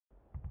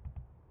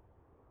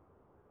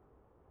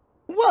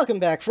Welcome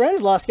back,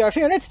 friends. LostScarf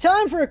here, and it's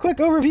time for a quick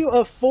overview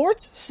of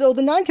forts. So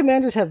the 9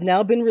 commanders have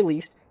now been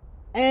released,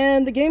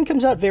 and the game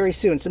comes out very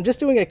soon. So I'm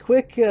just doing a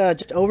quick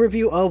just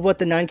overview of what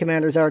the 9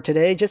 commanders are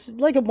today, just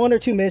like a 1 or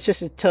 2 minutes just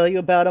to tell you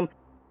about them.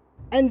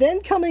 And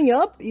then coming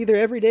up, either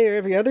every day or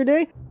every other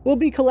day, will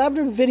be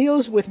collaborative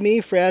videos with me,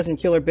 Fraz, and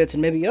Killer Bits,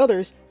 and maybe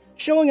others,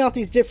 showing off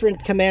these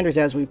different commanders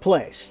as we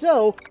play.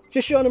 So,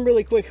 just showing them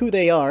really quick who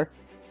they are.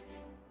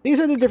 These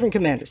are the different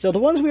commanders. So the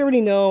ones we already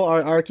know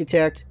are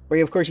Architect, where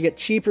you, of course you get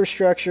cheaper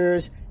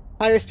structures,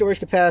 higher storage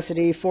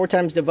capacity, 4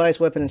 times device,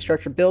 weapon, and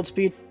structure build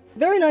speed.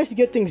 Very nice to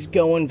get things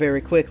going very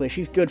quickly.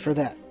 She's good for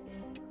that.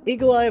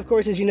 Eagle Eye, of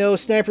course, as you know,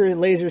 sniper,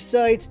 laser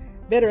sights,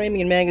 better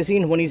aiming and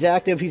magazine. When he's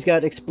active, he's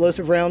got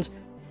explosive rounds,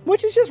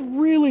 which is just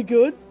really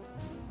good.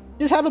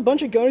 Just have a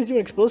bunch of gunners doing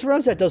explosive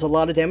rounds. That does a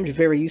lot of damage.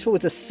 Very useful.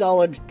 It's a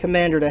solid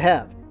commander to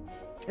have.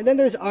 And then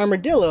there's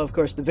Armadillo, of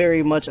course, the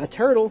very much a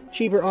turtle.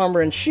 Cheaper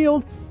armor and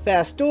shield.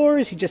 Fast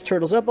doors, he just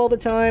turtles up all the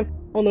time.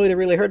 Only way to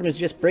really hurt him is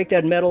just break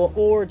that metal,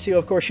 or to,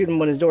 of course, shoot him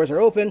when his doors are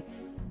open.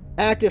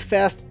 Active,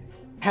 fast,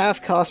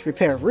 half-cost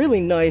repair.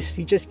 Really nice.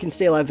 He just can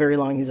stay alive very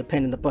long. He's a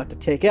pain in the butt to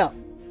take out.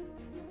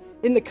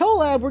 In the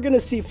collab, we're going to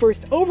see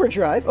first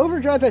Overdrive.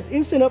 Overdrive has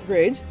instant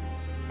upgrades,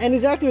 and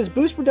his active is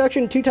boost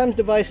production, 2 times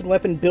device, and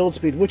weapon build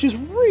speed, which is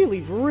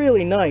really,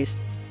 really nice.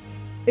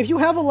 If you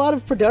have a lot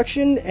of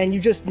production and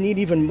you just need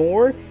even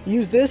more,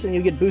 use this and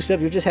you'll get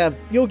boosted up.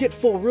 You'll get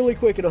full really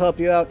quick. It'll help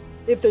you out.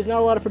 If there's not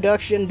a lot of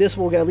production, this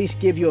will at least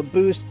give you a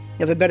boost.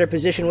 You have a better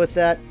position with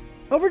that.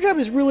 Overdrive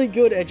is really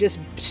good at just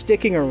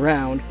sticking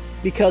around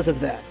because of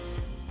that.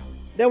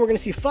 Then we're going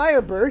to see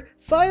Firebird.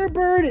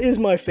 Firebird is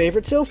my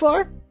favorite so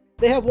far.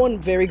 They have one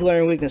very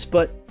glaring weakness,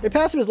 but their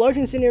passive is large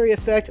incendiary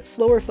effect,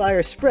 slower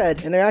fire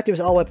spread, and their active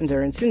is all weapons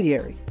are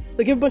incendiary.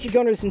 So give a bunch of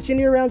gunners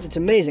incendiary rounds, it's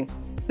amazing.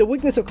 The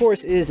weakness, of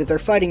course, is if they're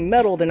fighting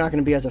metal, they're not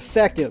going to be as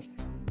effective.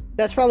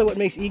 That's probably what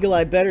makes Eagle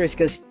Eye better, is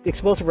because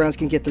explosive rounds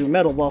can get through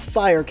metal, while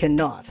fire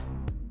cannot.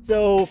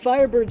 So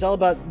Firebird's all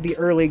about the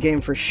early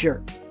game for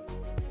sure.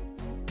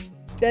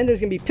 Then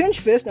there's going to be Pinch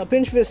Fist. Now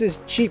Pinch Fist is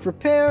cheap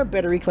repair,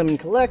 better reclaiming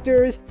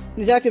collectors, and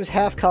his active is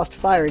half-cost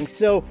firing.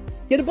 So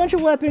get a bunch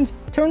of weapons,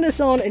 turn this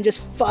on, and just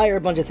fire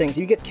a bunch of things.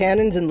 You get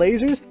cannons and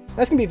lasers,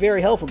 that's going to be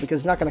very helpful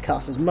because it's not going to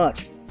cost as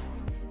much.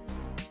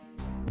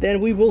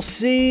 Then we will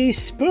see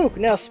Spook.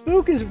 Now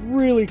Spook is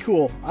really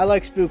cool. I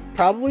like Spook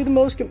probably the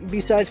most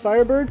besides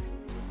Firebird.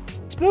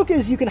 Spook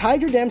is you can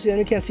hide your damage so the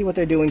enemy can't see what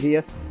they're doing to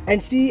you,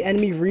 and see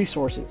enemy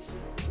resources.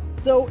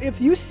 So if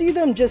you see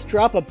them just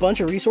drop a bunch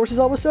of resources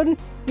all of a sudden,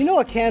 you know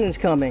a cannon's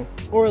coming,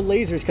 or a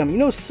laser's coming. You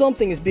know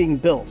something is being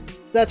built. So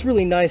that's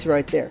really nice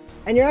right there.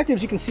 And your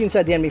actives you can see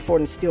inside the enemy fort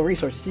and steal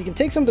resources. So you can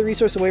take some of the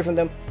resources away from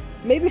them,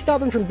 maybe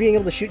stop them from being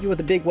able to shoot you with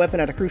a big weapon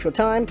at a crucial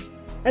time,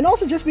 and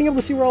also just being able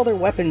to see where all their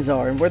weapons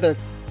are, and where their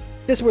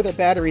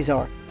batteries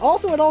are.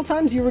 Also at all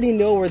times you already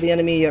know where the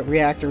enemy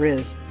reactor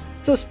is.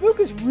 So Spook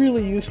is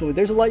really useful.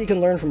 There's a lot you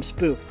can learn from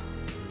Spook.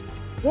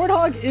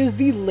 Warthog is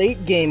the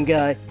late game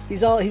guy.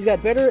 He's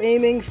got better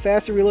aiming,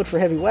 faster reload for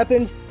heavy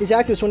weapons. His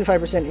active is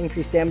 25%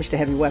 increased damage to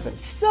heavy weapons.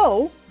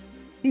 So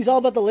he's all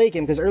about the late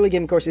game, because early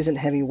game of course isn't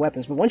heavy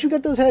weapons. But once you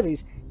get those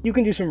heavies, you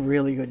can do some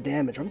really good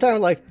damage. I'm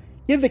talking like,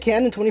 give the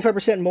cannon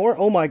 25% more.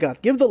 Oh my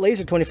god. Give the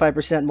laser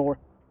 25% more.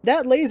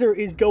 That laser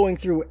is going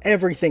through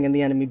everything in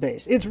the enemy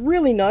base. It's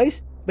really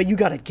nice, but you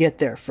gotta get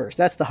there first.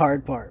 That's the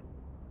hard part.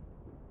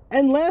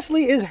 And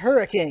lastly is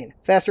Hurricane.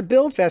 Faster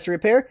build, faster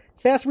repair,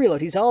 fast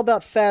reload. He's all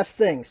about fast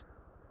things.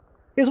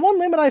 His one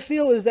limit, I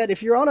feel, is that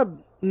if you're on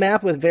a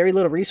map with very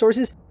little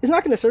resources, he's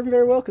not going to serve him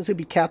very well because he'll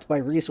be capped by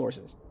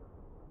resources.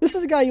 This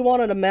is a guy you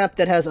want on a map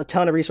that has a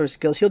ton of resource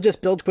skills. He'll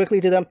just build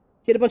quickly to them,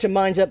 get a bunch of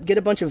mines up, get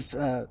a bunch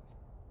of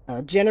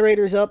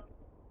generators up,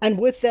 and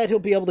with that he'll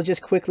be able to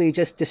just quickly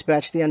just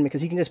dispatch the enemy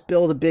because he can just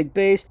build a big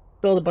base,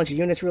 build a bunch of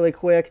units really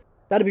quick.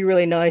 That'll be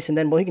really nice, and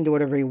then, well, he can do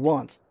whatever he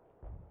wants.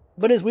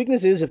 But his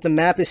weakness is, if the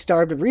map is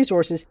starved of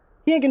resources,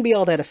 he ain't going to be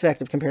all that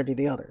effective compared to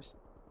the others.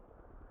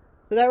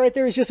 So that right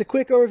there is just a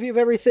quick overview of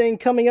everything.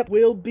 Coming up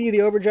will be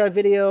the Overdrive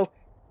video,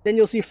 then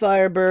you'll see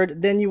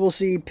Firebird, then you will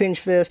see Pinch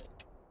Fist,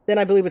 then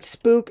I believe it's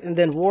Spook, and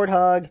then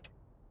Warthog,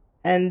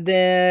 and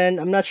then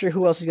I'm not sure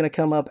who else is going to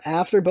come up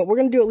after, but we're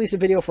going to do at least a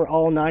video for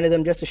all 9 of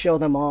them just to show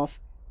them off.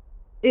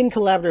 In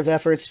collaborative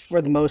efforts,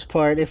 for the most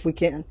part, if we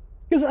can.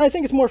 Because I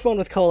think it's more fun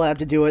with collab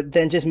to do it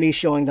than just me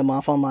showing them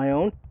off on my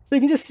own. So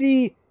you can just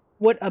see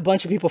what a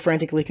bunch of people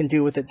frantically can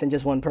do with it than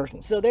just one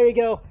person. So there you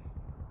go.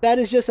 That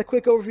is just a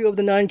quick overview of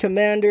the 9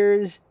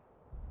 commanders.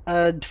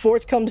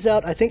 Forts comes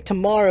out, I think,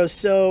 tomorrow,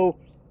 so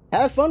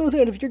have fun with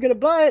it if you're going to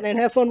buy it, and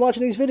have fun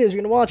watching these videos.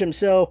 You're going to watch them.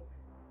 So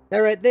that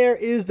right there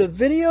is the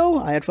video.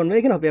 I had fun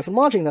making it. Hope you had fun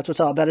watching. That's what's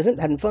all about, isn't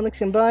it? Having fun, thanks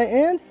for coming by,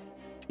 and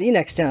see you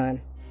next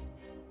time.